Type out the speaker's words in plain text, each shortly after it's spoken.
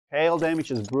Hail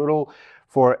damage is brutal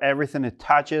for everything it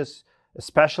touches,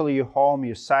 especially your home,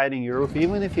 your siding, your roof.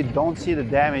 Even if you don't see the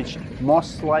damage,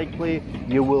 most likely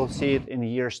you will see it in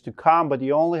years to come, but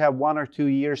you only have 1 or 2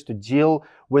 years to deal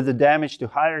with the damage, to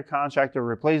hire a contractor,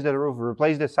 replace the roof,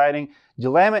 replace the siding.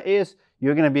 Dilemma is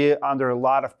you're going to be under a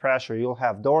lot of pressure. You'll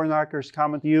have door knockers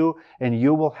coming to you, and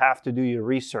you will have to do your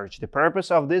research. The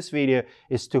purpose of this video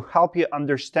is to help you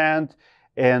understand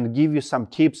and give you some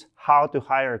tips how to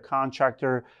hire a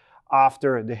contractor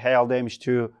after the hail damage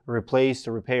to replace,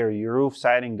 to repair your roof,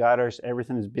 siding, gutters,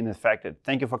 everything has been affected.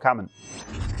 Thank you for coming.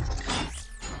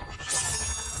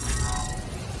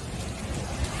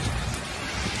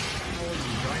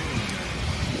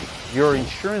 Your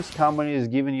insurance company is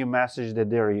giving you a message that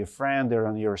they're your friend, they're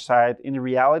on your side. In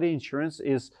reality, insurance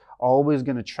is always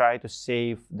going to try to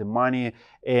save the money,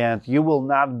 and you will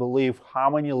not believe how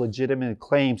many legitimate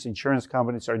claims insurance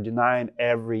companies are denying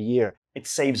every year. It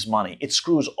saves money. It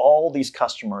screws all these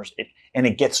customers and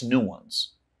it gets new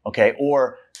ones, okay?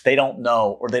 Or they don't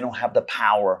know, or they don't have the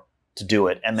power to do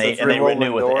it, and they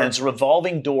renew with it. And it's a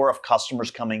revolving door of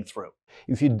customers coming through.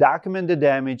 If you document the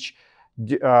damage,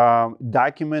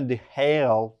 document the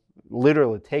hail,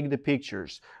 literally take the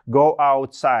pictures, go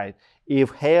outside.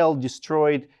 If hail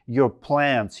destroyed your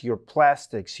plants, your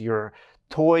plastics, your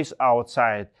toys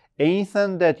outside,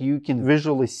 anything that you can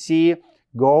visually see,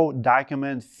 go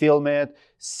document, film it,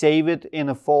 save it in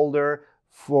a folder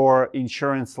for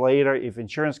insurance later. If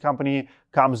insurance company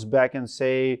comes back and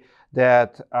say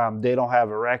that they don't have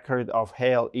a record of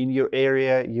hail in your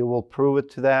area, you will prove it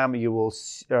to them, you will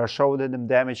show them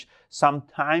damage.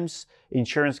 Sometimes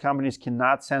insurance companies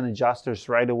cannot send adjusters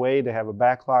right away, they have a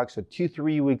backlog, so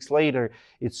 2-3 weeks later,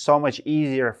 it's so much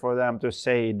easier for them to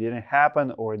say it didn't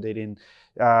happen, or they didn't,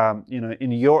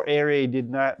 in your area it did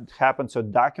not happen. So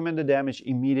document the damage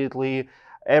immediately.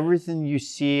 Everything you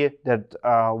see that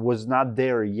was not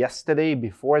there yesterday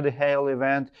before the hail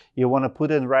event, you want to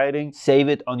put in writing, save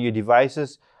it on your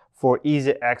devices for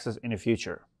easy access in the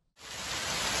future.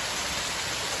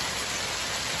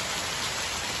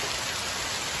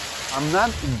 I'm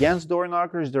not against door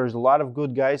knockers. There's a lot of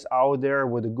good guys out there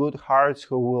with good hearts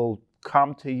who will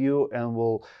come to you and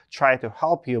will try to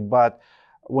help you. But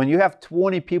when you have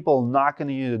 20 people knocking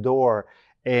on your door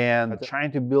and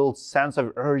trying to build sense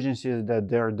of urgency that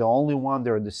they're the only one,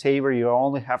 they're the savior, you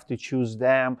only have to choose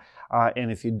them,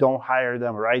 and if you don't hire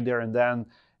them right there and then,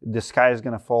 the sky is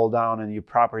going to fall down and your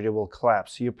property will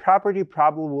collapse. Your property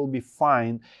probably will be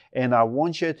fine, and I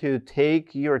want you to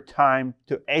take your time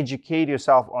to educate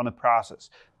yourself on the process.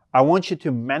 I want you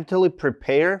to mentally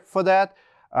prepare for that.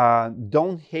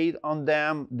 Don't hate on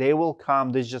them. They will come.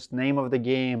 This is just name of the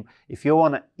game. If you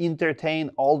want to entertain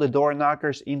all the door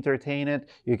knockers, entertain it.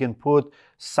 You can put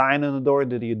sign on the door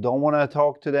that you don't want to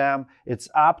talk to them. It's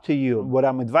up to you. What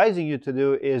I'm advising you to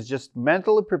do is just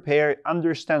mentally prepare,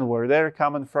 understand where they're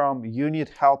coming from. You need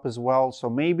help as well. So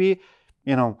maybe,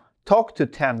 talk to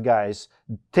 10 guys,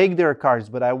 take their cards,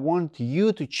 but I want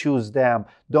you to choose them.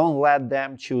 Don't let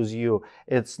them choose you.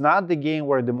 It's not the game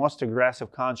where the most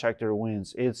aggressive contractor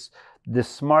wins. It's the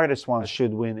smartest one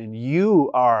should win, and you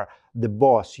are the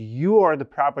boss. You are the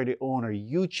property owner.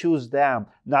 You choose them,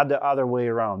 not the other way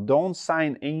around. Don't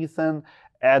sign anything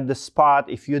at the spot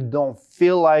if you don't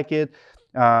feel like it.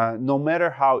 No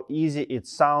matter how easy it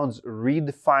sounds, read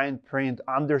the fine print,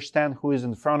 understand who is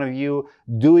in front of you,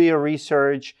 do your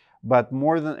research. But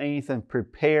more than anything,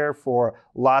 prepare for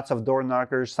lots of door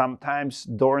knockers. Sometimes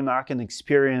door knocking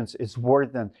experience is worse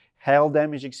than hail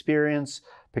damage experience,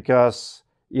 because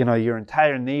your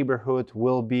entire neighborhood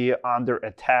will be under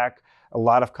attack. A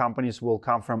lot of companies will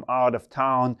come from out of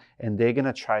town and they're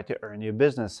gonna try to earn your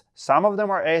business. Some of them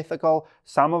are ethical,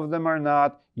 some of them are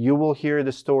not. You will hear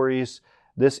the stories.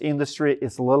 This industry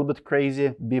is a little bit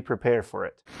crazy. Be prepared for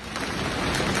it.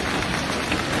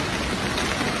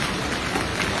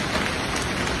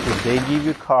 If they give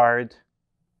you a card,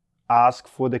 ask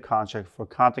for the contract, for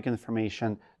contact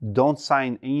information. Don't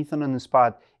sign anything on the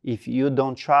spot if you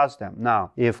don't trust them.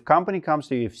 Now, if company comes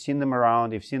to you, you've seen them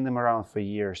around for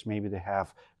years, maybe they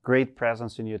have great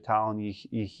presence in your town,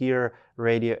 you hear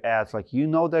radio ads, like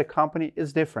that company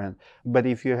is different. But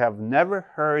if you have never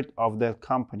heard of that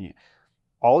company,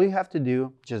 all you have to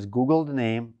do, just Google the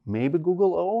name, maybe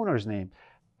Google the owner's name.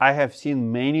 I have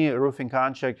seen many roofing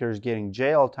contractors getting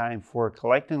jail time for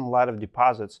collecting a lot of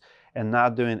deposits and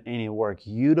not doing any work.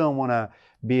 You don't want to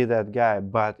be that guy.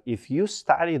 But if you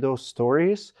study those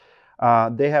stories,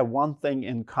 they have one thing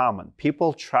in common.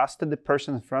 People trusted the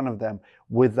person in front of them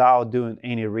without doing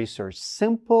any research.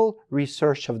 Simple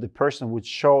research of the person would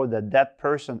show that that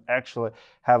person actually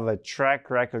have a track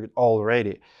record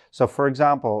already. So for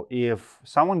example, if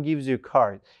someone gives you a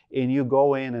card and you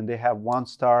go in and they have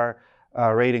 1-star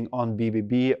rating on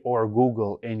BBB or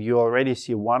Google, and you already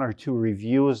see 1 or 2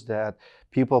 reviews that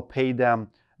people paid them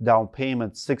down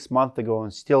payment 6 months ago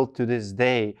and still to this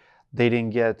day they didn't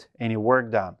get any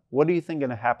work done, what do you think is going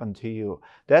to happen to you?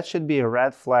 That should be a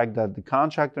red flag that the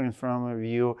contractor in front of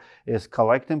you is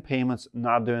collecting payments,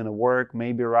 not doing the work,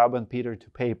 maybe robbing Peter to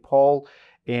pay Paul.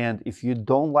 And if you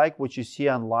don't like what you see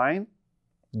online,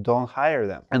 don't hire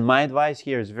them. And my advice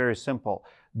here is very simple.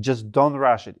 Just don't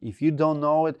rush it. If you don't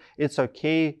know it, it's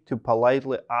okay to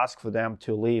politely ask for them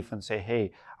to leave and say,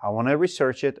 hey, I want to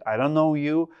research it. I don't know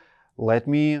you. Let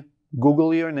me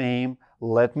Google your name.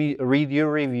 Let me read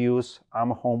your reviews. I'm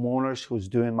a homeowner who's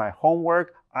doing my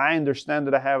homework. I understand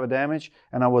that I have a damage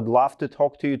and I would love to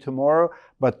talk to you tomorrow.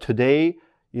 But today,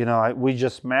 we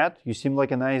just met. You seem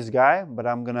like a nice guy, but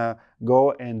I'm going to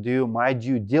go and do my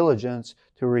due diligence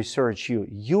to research you.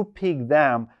 You pick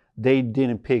them. They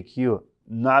didn't pick you,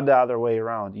 not the other way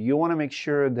around. You want to make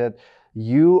sure that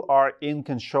you are in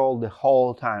control the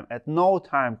whole time. At no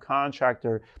time,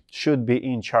 contractor should be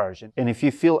in charge. And if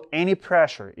you feel any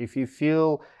pressure, if you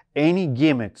feel any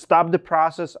gimmick, stop the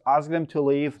process, ask them to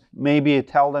leave, maybe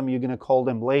tell them you're going to call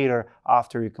them later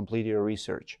after you complete your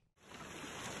research.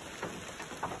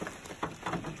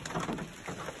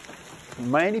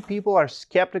 Many people are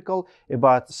skeptical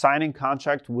about signing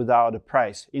contract without a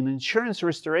price. In insurance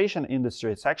restoration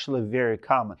industry, it's actually very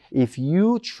common. If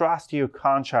you trust your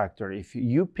contractor, if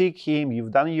you pick him,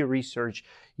 you've done your research,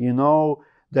 you know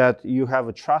that you have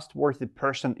a trustworthy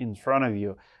person in front of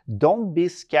you, don't be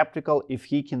skeptical if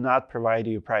he cannot provide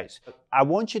you a price. I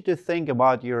want you to think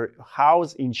about your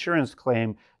house insurance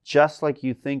claim just like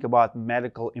you think about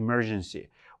medical emergency.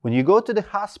 When you go to the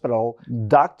hospital,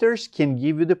 doctors can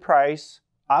give you the price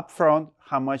upfront,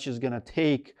 how much it's going to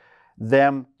take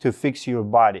them to fix your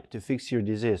body, to fix your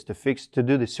disease, to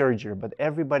do the surgery, but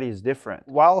everybody is different.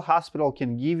 While hospital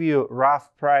can give you a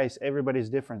rough price, everybody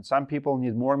is different. Some people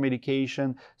need more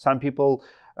medication, some people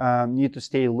need to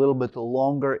stay a little bit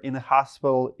longer in the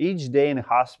hospital. Each day in the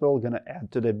hospital is going to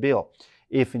add to the bill.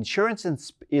 If insurance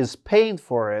is paying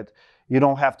for it, you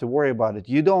don't have to worry about it.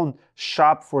 You don't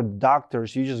shop for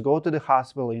doctors. You just go to the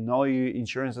hospital. You know your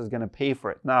insurance is going to pay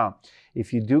for it. Now,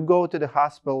 if you do go to the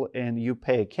hospital and you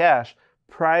pay cash,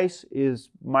 price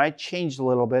might change a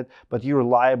little bit, but you're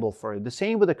liable for it. The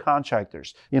same with the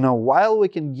contractors. While we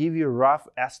can give you a rough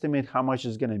estimate how much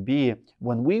it's going to be,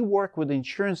 when we work with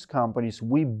insurance companies,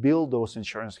 we build those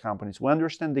insurance companies. We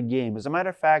understand the game. As a matter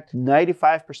of fact,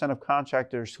 95% of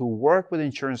contractors who work with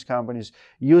insurance companies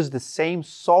use the same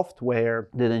software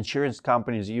that insurance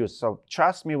companies use. So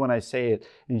trust me when I say it,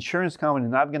 insurance company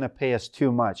is not going to pay us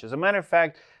too much. As a matter of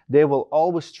fact, they will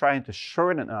always try to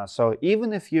shorten us. So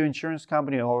even if your insurance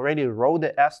company already wrote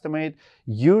the estimate,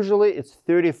 usually it's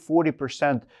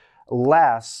 30-40%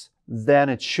 less than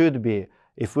it should be.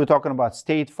 If we're talking about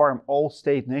State Farm,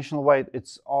 Allstate, Nationwide,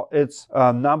 it's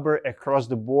a number across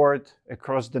the board,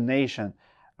 across the nation.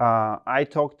 I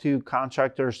talk to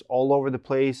contractors all over the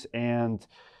place, and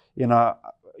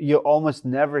you almost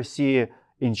never see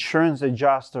insurance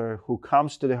adjuster who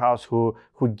comes to the house who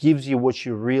gives you what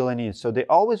you really need. So they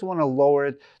always want to lower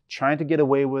it, trying to get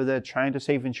away with it, trying to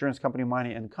save insurance company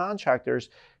money. And contractors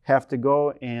have to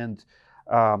go and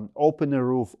open the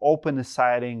roof, open the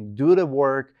siding, do the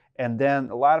work. And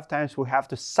then a lot of times we have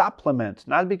to supplement,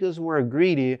 not because we're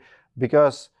greedy,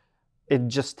 because it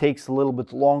just takes a little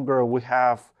bit longer. We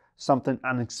have something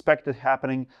unexpected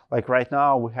happening. Like right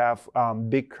now, we have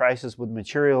big crisis with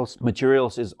materials.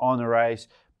 Materials is on the rise,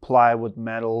 plywood,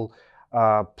 metal,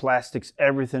 plastics,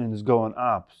 everything is going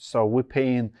up. So we're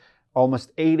paying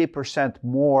almost 80%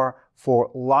 more for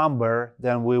lumber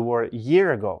than we were a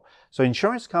year ago. So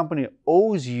insurance company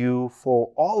owes you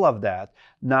for all of that.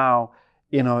 Now,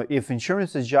 if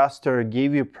insurance adjuster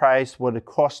gave you a price what it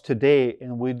costs today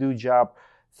and we do job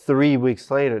 3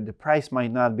 weeks later, the price might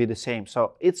not be the same.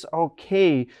 So it's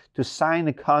okay to sign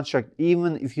a contract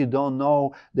even if you don't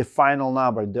know the final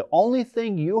number. The only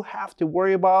thing you have to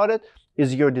worry about it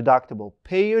is your deductible.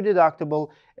 Pay your deductible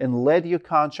and let your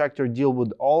contractor deal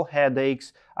with all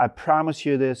headaches. I promise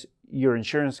you this, your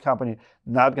insurance company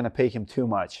not going to pay him too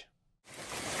much.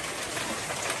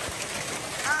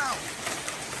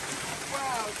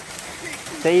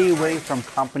 Stay away from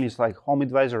companies like Home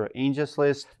Advisor or Angels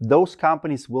List. Those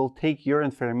companies will take your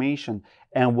information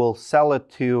and will sell it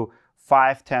to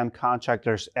 5-10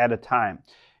 contractors at a time.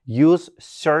 Use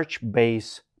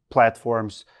search-based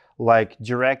platforms like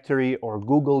Directory or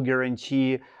Google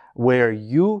Guarantee, where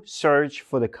you search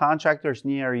for the contractors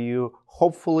near you,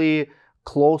 hopefully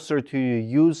closer to you.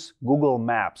 Use Google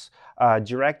Maps.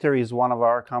 Directory is one of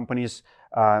our companies,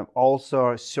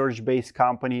 also a search-based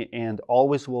company, and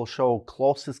always will show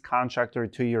closest contractor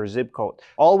to your zip code.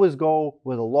 Always go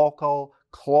with a local,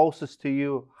 closest to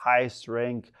you, highest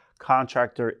rank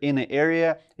contractor in the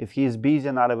area. If he's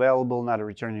busy, not available, not a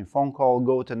returning phone call,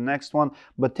 go to the next one.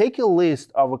 But take a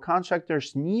list of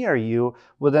contractors near you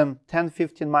within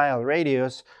 10-15 mile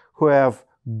radius who have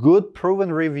good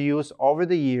proven reviews over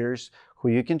the years, who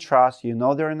you can trust, you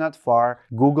know they're not far.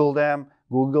 Google them,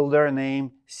 Google their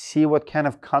name, see what kind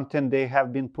of content they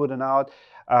have been putting out.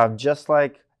 Just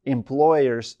like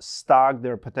employers stalk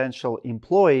their potential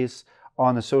employees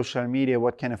on the social media,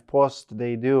 what kind of posts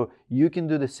they do, you can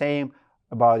do the same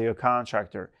about your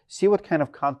contractor. See what kind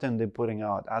of content they're putting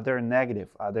out. Are they negative?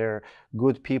 Are they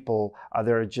good people? Are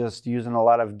they just using a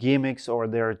lot of gimmicks, or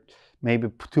they're maybe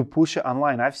to push it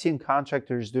online? I've seen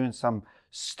contractors doing some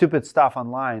stupid stuff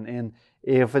online, and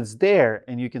if it's there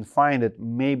and you can find it,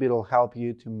 maybe it'll help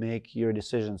you to make your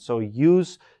decision. So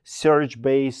use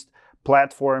search-based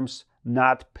platforms,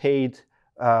 not paid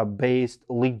based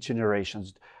lead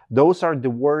generations. Those are the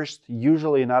worst.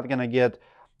 Usually you're not going to get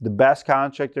the best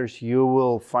contractors. You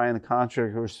will find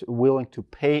contractors willing to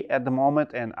pay at the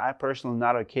moment, and I personally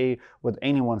not okay with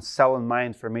anyone selling my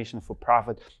information for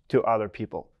profit to other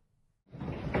people.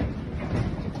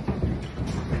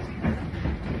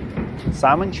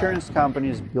 Some insurance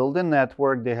companies build a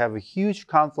network. They have a huge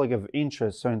conflict of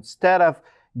interest. So instead of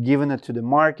giving it to the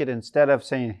market, instead of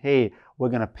saying, hey, we're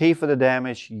going to pay for the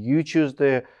damage, you choose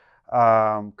the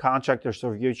contractors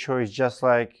of your choice. Just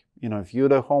like, if you're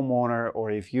the homeowner,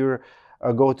 or if you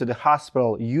go to the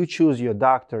hospital, you choose your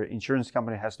doctor, insurance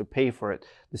company has to pay for it.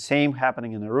 The same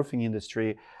happening in the roofing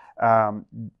industry.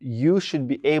 You should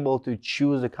be able to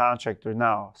choose a contractor.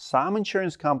 Now, some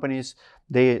insurance companies,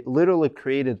 they literally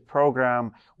created a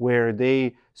program where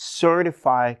they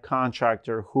certify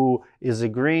contractor who is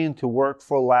agreeing to work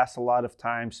for less a lot of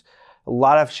times. A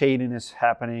lot of shadiness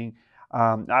happening.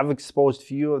 I've exposed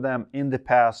few of them in the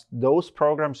past. Those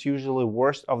programs usually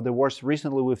worst of the worst.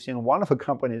 Recently, we've seen one of the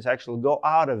companies actually go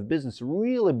out of business.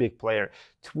 Really big player,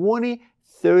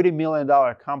 $20-30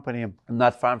 million company,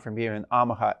 not far from here in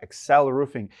Omaha, Excel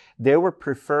Roofing. They were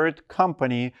preferred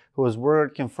company who was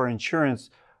working for insurance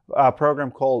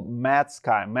program called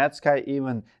MadSky. MadSky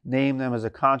even named them as a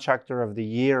contractor of the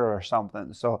year or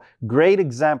something. So great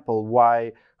example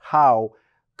how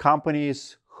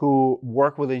companies who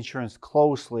work with insurance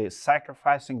closely,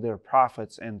 sacrificing their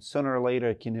profits, and sooner or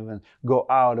later can even go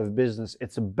out of business.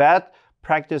 It's a bad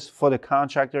practice for the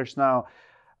contractors now.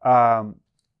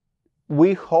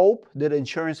 We hope that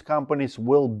insurance companies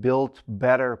will build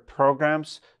better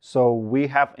programs, so we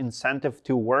have incentive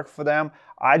to work for them.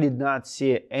 I did not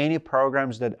see any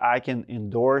programs that I can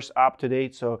endorse up to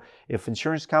date. So if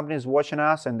insurance companies watching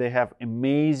us and they have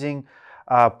amazing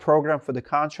program for the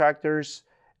contractors,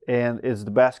 and it's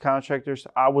the best contractors,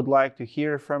 I would like to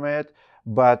hear from it.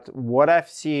 But what I've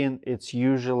seen, it's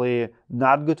usually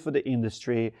not good for the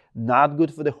industry, not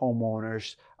good for the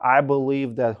homeowners. I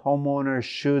believe that homeowners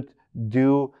should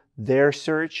do their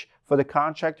search for the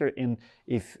contractor, and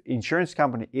if insurance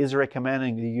company is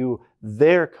recommending you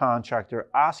their contractor,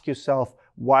 ask yourself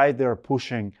why they're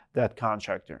pushing that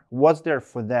contractor. What's there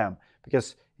for them?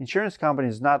 Because insurance company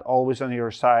is not always on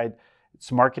your side.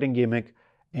 It's marketing gimmick.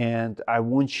 And I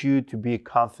want you to be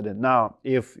confident. Now,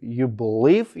 if you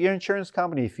believe your insurance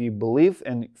company, if you believe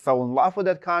and fell in love with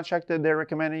that contractor they're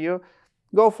recommending you,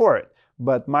 go for it.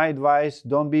 But my advice,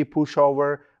 don't be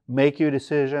pushover. Make your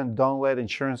decision. Don't let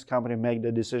insurance company make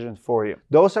the decision for you.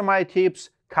 Those are my tips.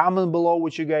 Comment below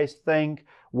what you guys think.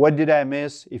 What did I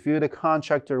miss? If you're the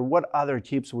contractor, what other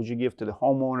tips would you give to the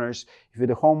homeowners? If you're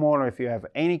the homeowner, if you have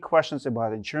any questions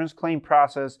about insurance claim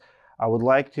process, I would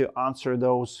like to answer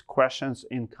those questions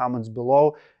in comments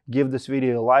below. Give this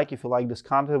video a like if you like this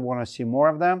content, want to see more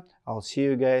of them. I'll see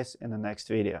you guys in the next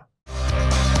video.